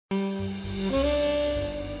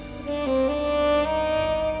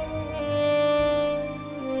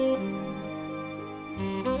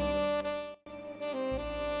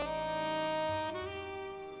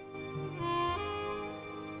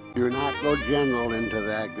go gentle into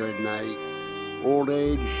that good night. Old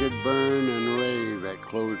age should burn and rave at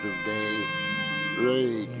close of day.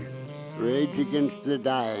 Rage, rage against the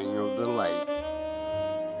dying of the light.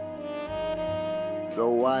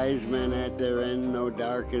 Though wise men at their end know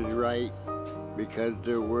dark is right, because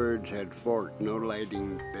their words had forked no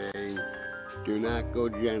lighting day, do not go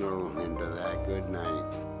gentle into that good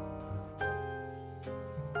night.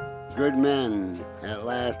 Good men at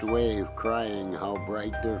last wave, crying how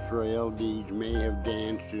bright their frail deeds may have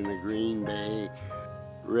danced in a green bay.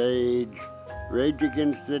 Rage, rage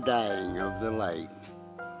against the dying of the light.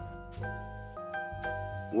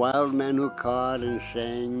 Wild men who caught and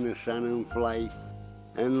sang the sun in flight,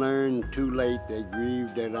 and learned too late they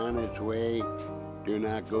grieved it on its way, do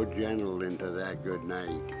not go gentle into that good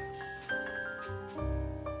night.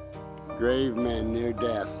 Grave men near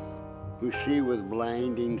death, who see with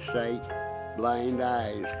blinding sight, blind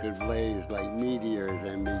eyes could blaze like meteors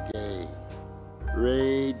and be gay.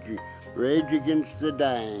 Rage, rage against the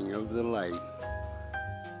dying of the light.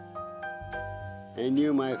 And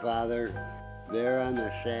you, my Father, there on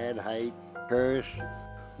the sad height, curse,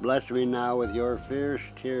 bless me now with your fierce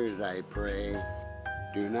tears, I pray.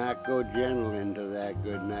 Do not go gentle into that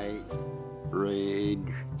good night.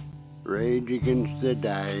 Rage, rage against the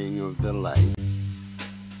dying of the light.